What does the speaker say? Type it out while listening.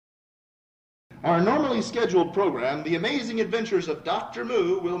Our normally scheduled program, The Amazing Adventures of Doctor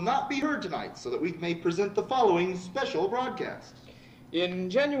Moo, will not be heard tonight so that we may present the following special broadcast. In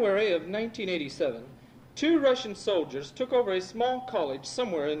January of 1987, 2 Russian soldiers took over a small college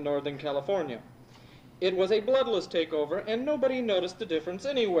somewhere in Northern California. It was a bloodless takeover, and nobody noticed the difference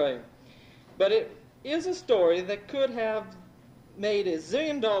anyway. But it is a story that could have made $1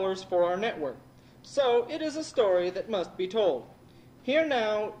 zillion for our network. So it is a story that must be told. Here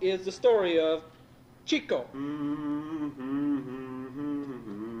now is the story of Cheeko.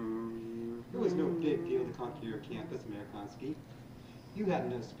 It was no big deal to conquer your campus, AmariKa. You had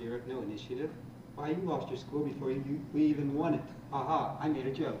no spirit, no initiative. Why, you lost your school before we even won it. Haha, I made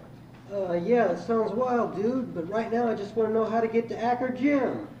a joke. Yeah, that sounds wild, dude, but right now I just want to know how to get to Acker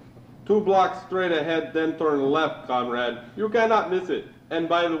Gym. 2 blocks straight ahead, then turn left, comrade. You cannot miss it. And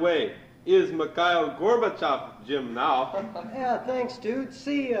by the way, is Mikhail Gorbachev's gym now. Yeah, thanks, dude.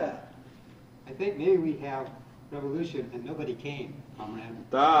 See ya. I think maybe we have revolution and nobody came, comrade.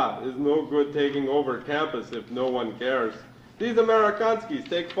 Is no good taking over campus if no one cares. These AmariKanskis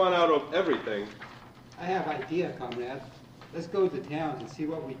take fun out of everything. I have idea, comrade. Let's go to town and see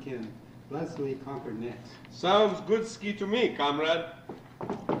what we can blessedly conquer next. Sounds good ski to me, comrade.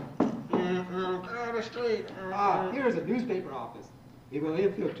 Down the street. Here's a newspaper office. We will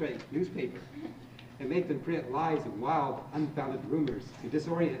infiltrate newspaper and make them print lies and wild, unfounded rumors to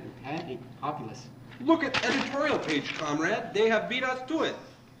disorient and panic populace. Look at editorial page, comrade. They have beat us to it.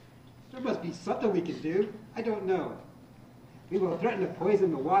 There must be something we can do. I don't know. We will threaten to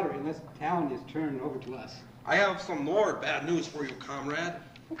poison the water unless town is turned over to us. I have some more bad news for you, comrade.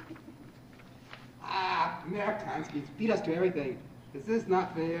 AmariKanskis beat us to everything. Is this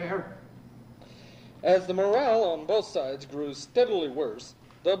not fair? As the morale on both sides grew steadily worse,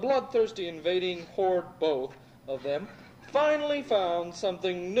 the bloodthirsty invading horde, both of them, finally found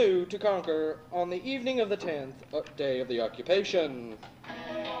something new to conquer on the evening of the 10th day of the occupation.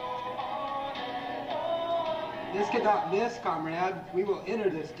 This cannot miss, comrade. We will enter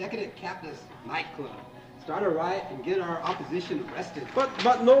this decadent capitalist nightclub, start a riot, and get our opposition arrested.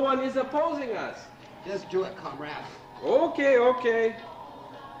 But no one is opposing us. Just do it, comrade. Okay.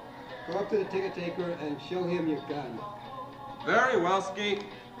 Go up to the ticket taker and show him your gun. Very well, Ski.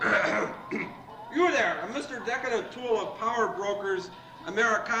 You there, a Mr. Decadent tool of power brokers,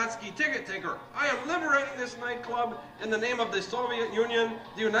 AmariKansky ticket taker. I am liberating this nightclub in the name of the Soviet Union,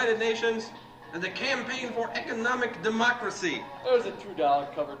 the United Nations, and the campaign for economic democracy. There's a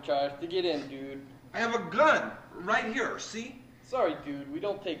 $2 cover charge to get in, dude. I have a gun right here, see? Sorry, dude, we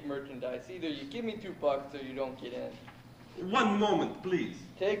don't take merchandise. Either you give me $2 or you don't get in. 1 moment, please.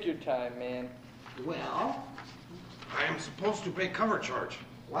 Take your time, man. Well? I am supposed to pay cover charge.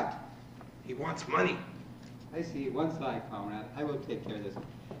 What? He wants money. I see. One side, comrade. I will take care of this.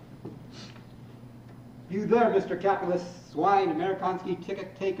 You there, Mr. Capitalist Swine, AmariKansky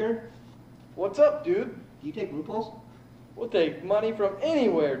ticket taker? What's up, dude? Do you take rubles? We'll take money from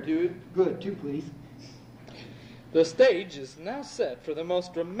anywhere, dude. Good. 2, please. The stage is now set for the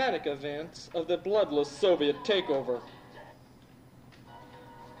most dramatic events of the bloodless Soviet takeover.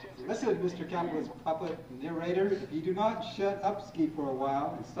 Listen, Mr. Capitalist puppet narrator, if you do not shut up ski for a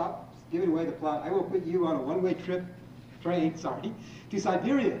while and stop giving away the plot, I will put you on a one-way train to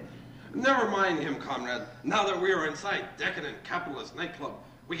Siberia. Never mind him, comrade. Now that we are inside decadent capitalist nightclub,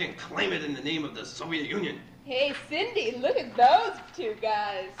 we can claim it in the name of the Soviet Union. Hey, Cindy, look at those 2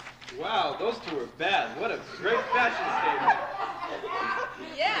 guys. Wow, those 2 are bad. What a great fashion statement.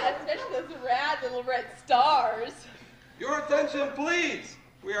 Yeah, especially those rad little red stars. Your attention, please.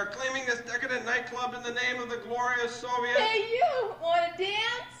 We are claiming this decadent nightclub in the name of the glorious Soviet... Hey, you! Want to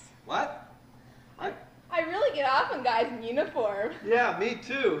dance? What? I really get off on guys in uniform. Yeah, me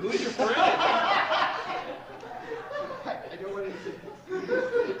too. Who's your friend? I don't want to say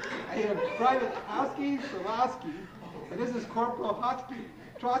this. I am Private Hosky Slavsky, and this is Corporal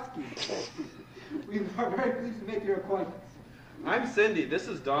Trotsky. We are very pleased to make your acquaintance. I'm Cindy. This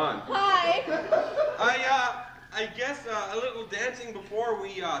is Don. Hi. I guess a little dancing before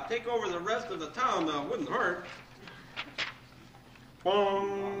we take over the rest of the town wouldn't hurt.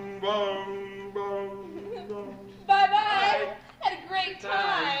 Bong, bong, bong, bong. Bye-bye. Had a great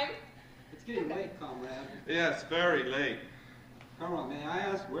time. It's getting late, comrade. Yes, very late. Come on, may I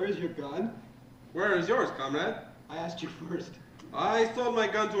ask, where is your gun? Where is yours, comrade? I asked you first. I sold my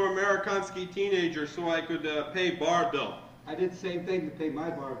gun to an AmariKansky teenager so I could pay bar bill. I did the same thing to pay my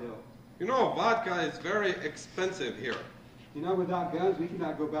bar bill. You know, vodka is very expensive here. You know, without guns, we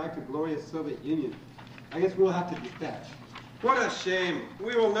cannot go back to glorious Soviet Union. I guess we'll have to dispatch. What a shame.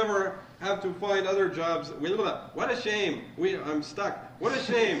 We will never have to find other jobs. What a shame. I'm stuck. What a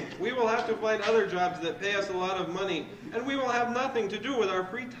shame. We will have to find other jobs that pay us a lot of money, and we will have nothing to do with our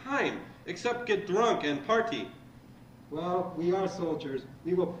free time except get drunk and party. Well, we are soldiers.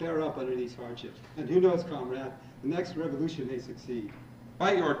 We will bear up under these hardships. And who knows, comrade, the next revolution may succeed.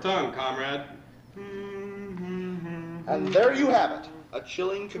 Bite your tongue, comrade. And there you have it, a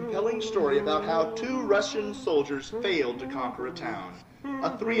chilling, compelling story about how 2 Russian soldiers failed to conquer a town.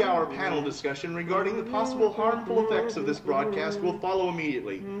 A 3-hour panel discussion regarding the possible harmful effects of this broadcast will follow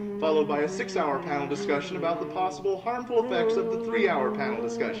immediately, followed by a 6-hour panel discussion about the possible harmful effects of the 3-hour panel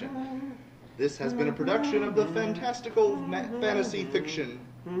discussion. This has been a production of the Fantastical Fantasy Fiction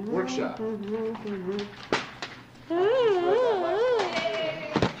Workshop.